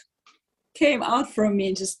smooth came out from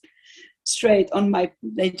me, just straight on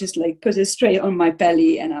they just like put it straight on my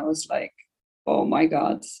belly. And I was like, oh my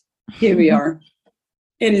God, here we are.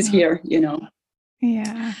 It is here,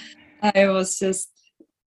 Yeah. It was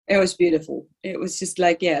beautiful. It was just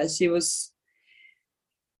like, she was,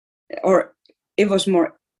 or it was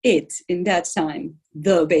more it in that time,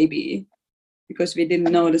 the baby, because we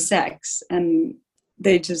didn't know the sex. And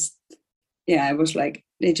they just, it was like,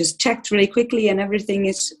 they just checked really quickly and everything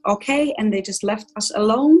is okay. And they just left us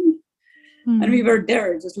alone. And we were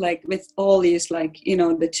there just like with all these, like,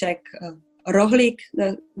 the Czech rohlik,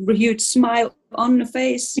 the huge smile on the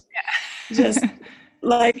face. Just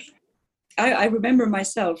like, I remember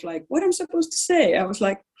myself like, what I'm supposed to say. I was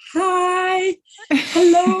like, hi,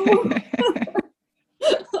 hello.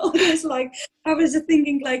 It's like, I was just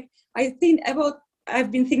thinking like, I've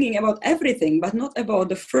been thinking about everything, but not about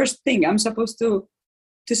the first thing I'm supposed to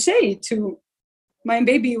say to my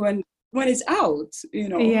baby when it's out,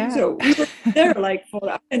 So we were there like for,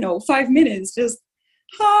 5 minutes, just,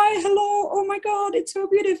 hi, hello, oh my God, it's so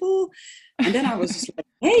beautiful. And then I was just like,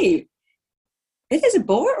 hey, it is a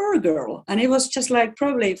boy or a girl? And it was just like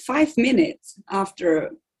probably 5 minutes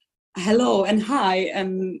after hello and hi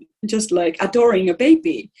and just like adoring a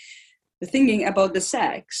baby, thinking about the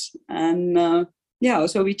sex. And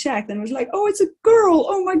so we checked and it was like, oh, it's a girl.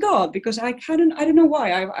 Oh my God. Because I don't know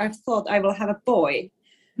why. I thought I will have a boy.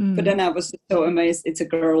 But then I was so amazed it's a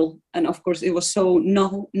girl. And of course it was so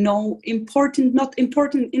not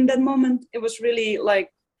important in that moment. It was really like,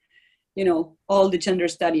 you know, all the gender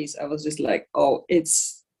studies. I was just like, oh,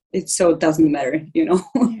 it's so doesn't matter, you know.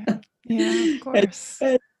 Yeah, of course.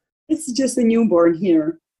 It's just a newborn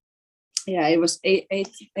here. Yeah, it was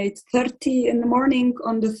 8:30 in the morning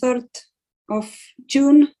on the 3rd of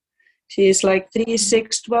June. She is like 3,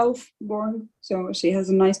 6, 12 born. So she has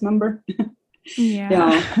a nice number.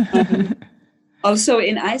 Yeah. Also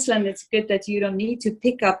in Iceland, it's good that you don't need to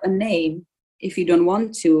pick up a name if you don't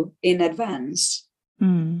want to in advance.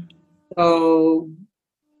 So,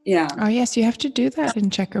 yeah. Oh, yes, you have to do that in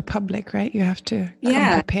Czech Republic, right? You have to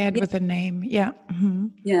come prepared with a name. Yeah. Mm-hmm.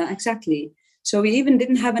 Yeah, exactly. So we even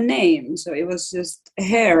didn't have a name. So it was just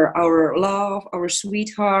Hair, our love, our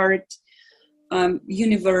sweetheart,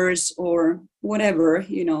 universe, or whatever,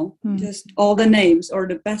 you know, just all the names or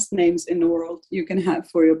the best names in the world you can have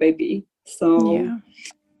for your baby. So,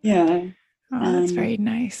 yeah. Oh, that's very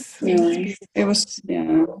nice. Yeah, it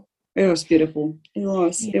was beautiful.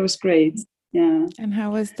 It was great. Yeah. And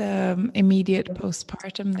how was the immediate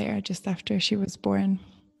postpartum there just after she was born?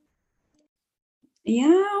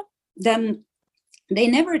 Yeah. Then they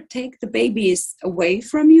never take the babies away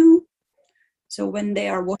from you. So when they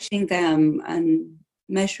are washing them and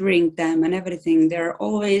measuring them and everything, they're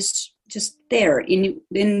always just there in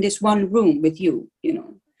this one room with you, you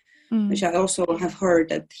know, which I also have heard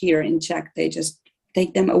that here in Czech, they just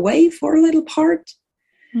take them away for a little part,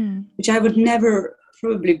 which I would never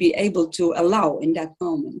probably be able to allow in that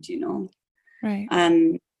moment, you know. Right.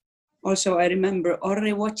 And also I remember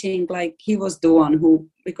Orri watching, like he was the one who,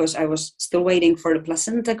 because I was still waiting for the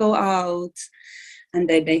placenta go out, and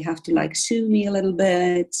they have to like sew me a little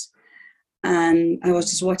bit. And I was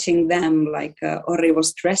just watching them, like Orri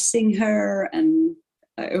was dressing her, and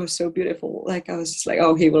it was so beautiful. Like I was just like,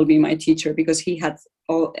 oh, he will be my teacher, because he had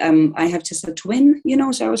all, I have just a twin, you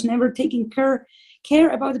know, so I was never taking care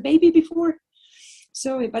about the baby before.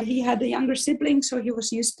 So, but he had a younger sibling, so he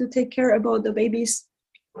was used to take care about the babies.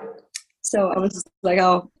 So I was like,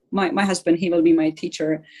 oh, my husband, he will be my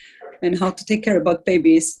teacher, and how to take care about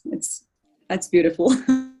babies. That's beautiful.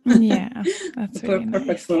 Yeah, that's really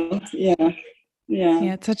perfect nice. Yeah.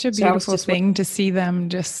 Yeah, it's such a beautiful thing to see them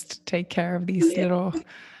just take care of these little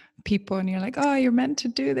people, and you're like, oh, you're meant to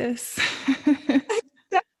do this.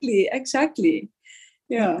 Exactly.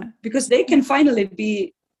 Yeah, because they can finally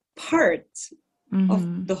be part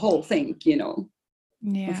of the whole thing, you know.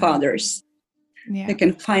 Fathers. Yeah. They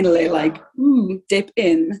can finally like dip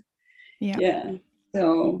in. Yeah.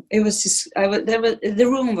 So it was just, the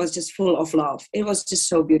room was just full of love. It was just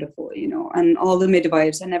so beautiful, you know, and all the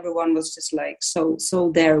midwives and everyone was just like so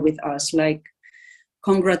there with us, like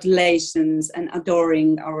congratulations and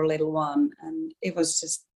adoring our little one. And it was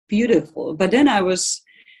just beautiful. But then I was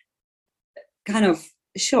kind of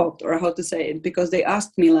shocked, or how to say it, because they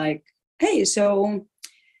asked me like, hey, so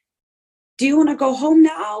do you want to go home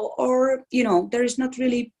now? Or, you know, there is not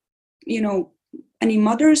really, you know, any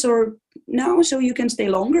mothers or now, so you can stay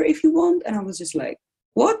longer if you want. And I was just like,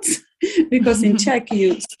 what? Because in Czech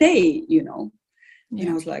you stay, you know. And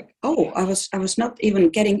I was like, oh, I was not even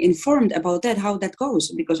getting informed about that, how that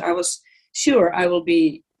goes, because I was sure I will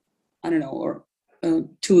be, I don't know, or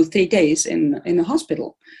 2-3 days in a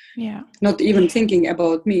hospital. Yeah. Not even thinking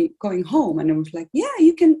about me going home. And I was like, yeah,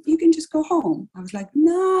 you can just go home. I was like,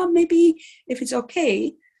 no, maybe if it's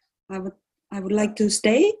okay, I would like to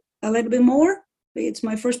stay a little bit more. It's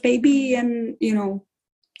my first baby, and you know,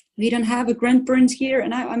 we don't have a grandparents here,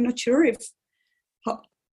 and I'm not sure if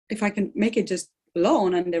I can make it just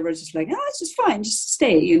alone. And they were just like, oh, it's just fine, just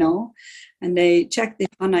stay, you know. And they checked if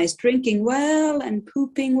Hanna is drinking well and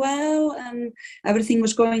pooping well, and everything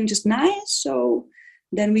was going just nice. So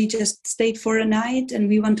then we just stayed for a night and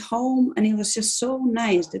we went home, and it was just so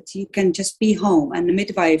nice that you can just be home. And the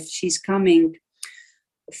midwife, she's coming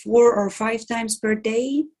 4 or 5 times per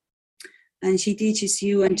day, and she teaches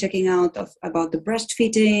you and checking out about the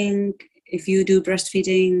breastfeeding, if you do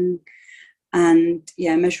breastfeeding, and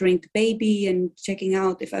measuring the baby and checking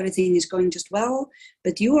out if everything is going just well.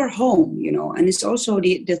 But you are home, you know. And it's also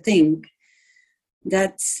the thing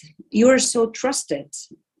that you are so trusted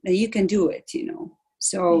that you can do it, you know.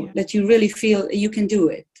 So that you really feel you can do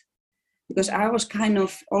it. Because I was kind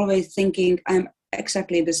of always thinking I'm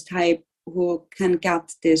exactly this type who can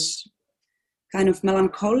get this kind of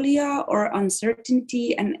melancholia or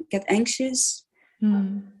uncertainty and get anxious.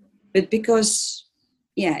 But because,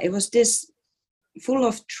 it was this full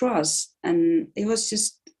of trust, and it was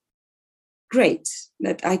just great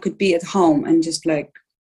that I could be at home and just like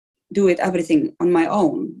do it everything on my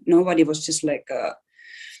own. Nobody was just like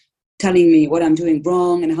telling me what I'm doing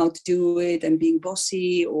wrong and how to do it and being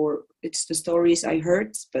bossy, or it's the stories I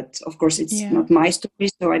heard. But of course, it's not my story,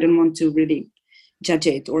 so I don't want to really judge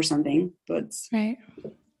it or something. But right.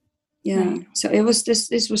 So it was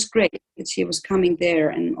this was great that she was coming there,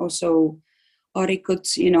 and also Ari could,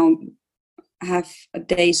 have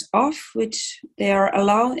days off, which they are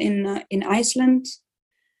allowed in Iceland.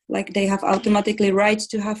 Like they have automatically right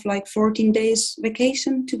to have like 14 days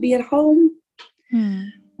vacation to be at home.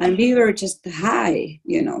 And we were just high,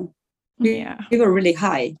 we were really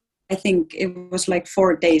high. I think it was like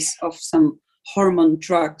 4 days of some hormone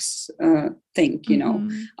drugs thing,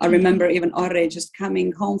 I remember even Orre just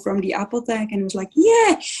coming home from the apothec and was like,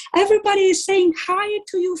 everybody is saying hi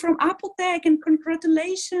to you from apothec and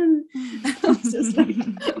congratulations. I was just like,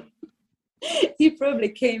 he probably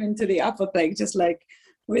came into the apothec just like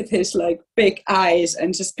with his like big eyes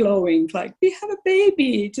and just glowing, like, we have a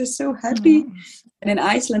baby, just so happy. And in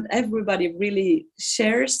Iceland, everybody really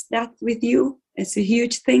shares that with you. It's a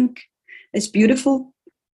huge thing. It's beautiful.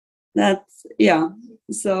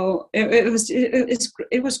 So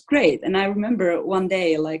it was great. And I remember one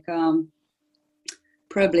day, like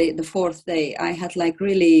probably the 4th day, I had like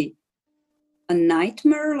really a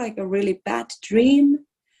nightmare, like a really bad dream.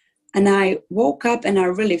 And I woke up and I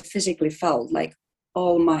really physically felt like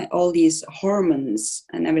all these hormones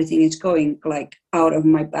and everything is going like out of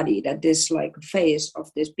my body, that this like phase of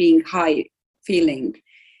this being high feeling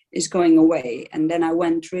is going away. And then I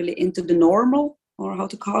went really into the normal, or how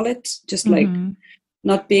to call it, just like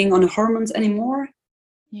not being on hormones anymore.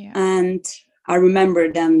 And I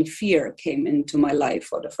remember then fear came into my life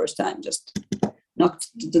for the first time, just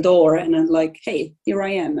knocked the door, and I'm like, hey, here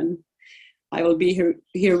I am, and I will be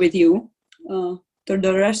here with you for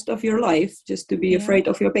the rest of your life, just to be afraid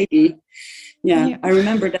of your baby. I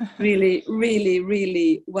remember that really, really,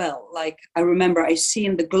 really well. Like I remember I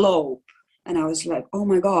seen the globe, and I was like, oh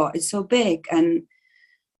my God, it's so big, and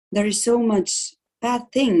there is so much bad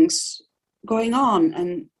things going on,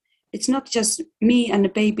 and it's not just me and the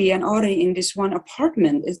baby and Ori in this one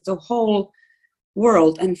apartment, it's the whole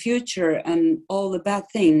world and future and all the bad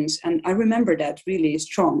things. And I remember that really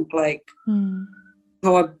strong, like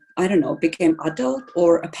how I don't know, became adult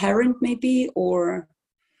or a parent maybe, or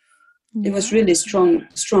it was really strong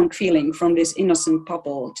feeling from this innocent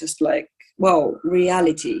couple, just like, wow,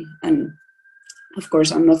 reality. And of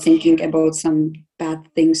course, I'm not thinking about some bad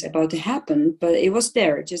things about to happen, but it was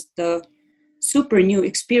there, just the super new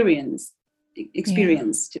experience. It's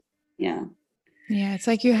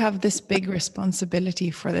like you have this big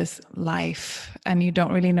responsibility for this life, and you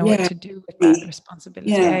don't really know what to do with that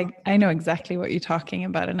responsibility. I know exactly what you're talking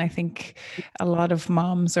about, and I think a lot of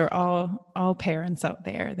moms or all parents out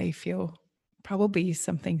there, they feel probably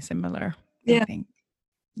something similar. I think.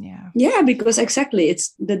 Because exactly,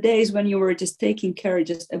 it's the days when you were just taking care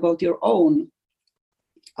just about your own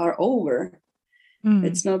are over.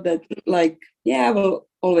 It's not that like, I will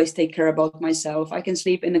always take care about myself. I can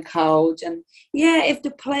sleep in the couch, and if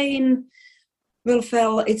the plane will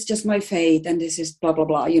fall, it's just my fate, and this is blah blah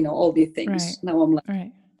blah, all these things. Right. Now I'm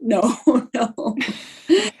like, no.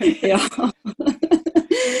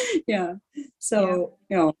 So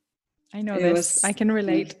I know this. I can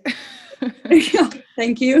relate.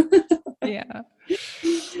 Thank you.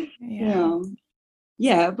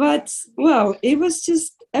 But well, it was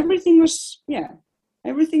just everything was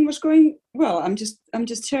going well. I'm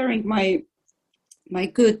just sharing my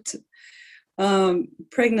good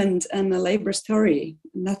pregnant and a labor story.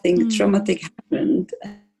 Nothing traumatic happened,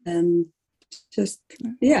 and just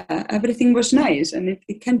everything was nice, and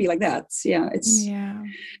it can be like that. It's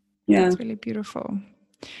really beautiful.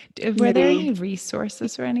 Were there any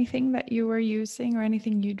resources or anything that you were using, or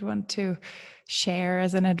anything you'd want to share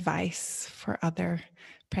as an advice for other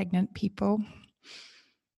pregnant people?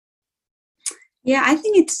 I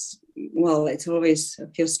think it's always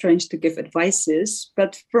feels strange to give advices,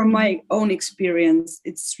 but from my own experience,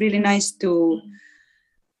 it's really nice to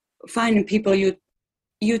find people you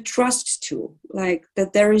trust to, like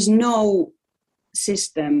that there is no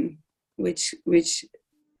system which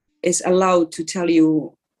is allowed to tell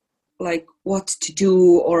you like what to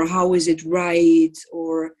do or how is it right,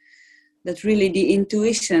 or that really the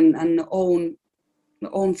intuition and own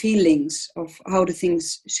feelings of how the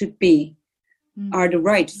things should be are the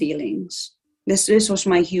right feelings. This was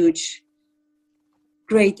my huge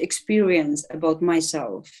great experience about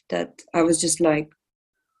myself that I was just like,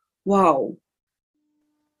 wow,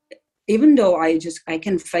 even though I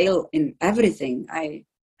can fail in everything, I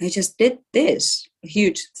just did this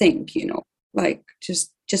huge thing, like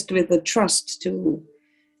just with the trust to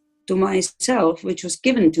myself, which was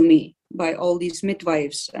given to me by all these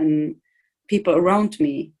midwives and people around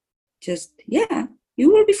me. Just, yeah,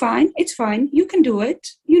 you will be fine. It's fine. You can do it.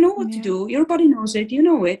 You know what to do. Your body knows it. You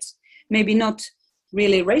know it. Maybe not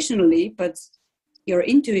really rationally, but your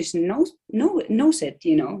intuition knows it,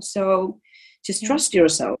 So just trust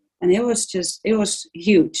yourself. And it was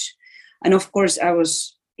huge. And of course, I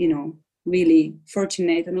was, really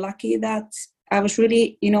fortunate and lucky that I was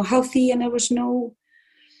really, healthy and there was no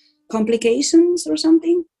complications or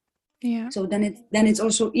something. Yeah. So then it's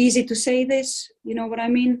also easy to say this, you know what I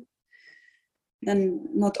mean? Then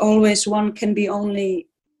not always one can be only,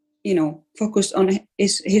 focused on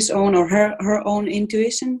his own or her own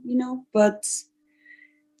intuition, but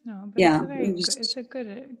no, but yeah, it's a good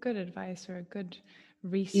advice or a good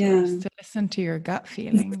resource to listen to your gut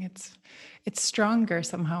feeling. It's stronger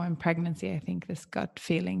somehow in pregnancy, I think, this gut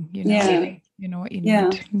feeling, you know what you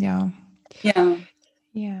need.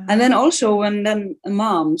 Yeah. And then also when then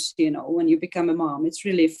moms, when you become a mom, it's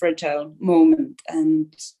really a fragile moment.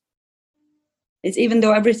 And it's, even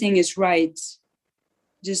though everything is right,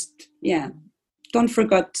 just, don't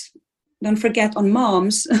forget on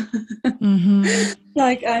moms. Mm-hmm.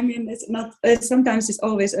 Like, I mean, sometimes it's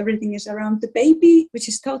always everything is around the baby, which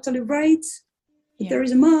is totally right. But there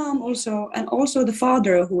is a mom also, and also the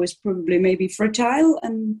father who is probably maybe fragile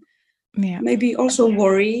and maybe also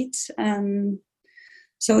worried. And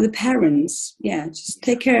so the parents, just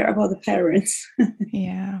take care about the parents.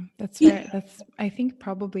 That's very, that's, I think,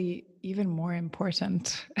 probably even more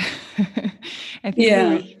important. I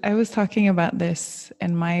think I was talking about this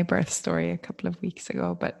in my birth story a couple of weeks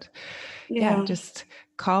ago, but just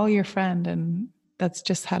call your friend and that's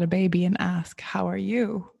just had a baby and ask, how are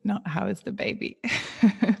you? Not how is the baby?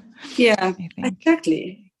 I think.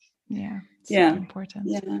 Exactly. It's super important.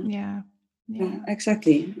 Yeah,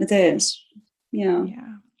 exactly. It is. Yeah.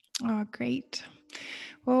 Oh, great.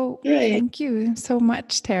 Well, thank you so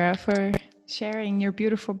much, Tera, for sharing your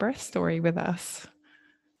beautiful birth story with us.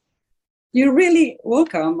 You're really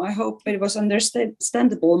welcome. I hope it was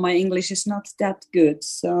understandable. My English is not that good,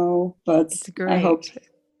 but it's great. I hope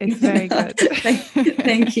it's very good.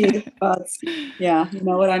 Thank you. But you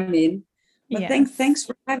know what I mean. But thanks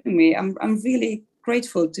for having me. I'm really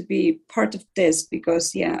grateful to be part of this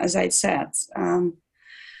because, as I said,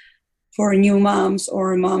 for new moms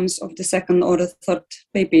or moms of the second or the third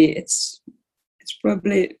baby, it's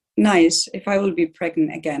probably nice. If I will be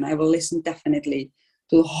pregnant again, I will listen definitely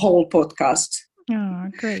to the whole podcast. Oh,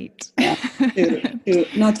 great. To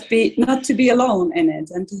not to be alone in it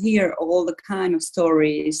and to hear all the kind of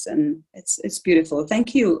stories, and it's beautiful.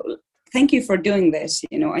 Thank you for doing this.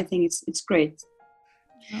 I think it's great.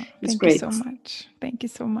 Thank you so much. Thank you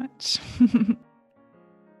so much.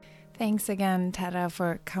 Thanks again, Tera,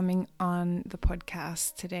 for coming on the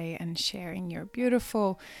podcast today and sharing your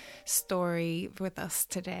beautiful story with us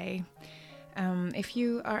today. If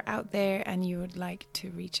you are out there and you would like to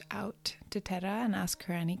reach out to Tera and ask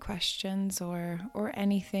her any questions or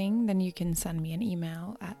anything, then you can send me an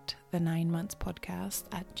email at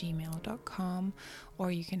the9monthspodcast@gmail.com,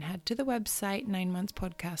 or you can head to the website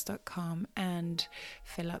 9monthspodcast.com and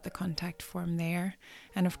fill out the contact form there.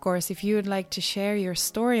 And of course, if you would like to share your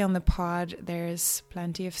story on the pod, there's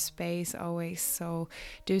plenty of space always, so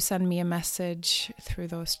do send me a message through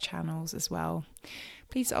those channels as well.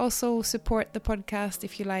 Please also support the podcast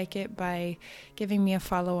if you like it by giving me a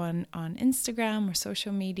follow on Instagram or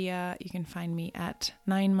social media. You can find me at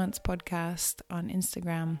 9 Months Podcast on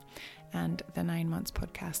Instagram and the 9 Months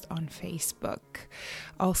Podcast on Facebook.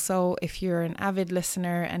 Also, if you're an avid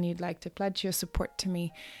listener and you'd like to pledge your support to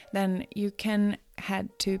me, then you can head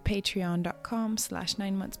to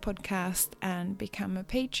patreon.com/9monthspodcast and become a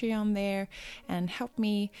Patreon there and help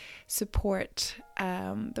me support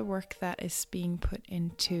the work that is being put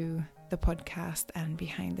into the podcast and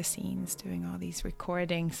behind the scenes doing all these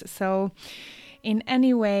recordings. So in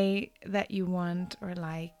any way that you want or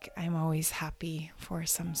like, I'm always happy for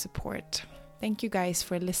some support. Thank you guys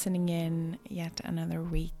for listening in yet another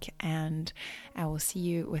week, and I will see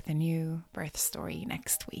you with a new birth story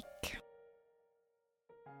next week.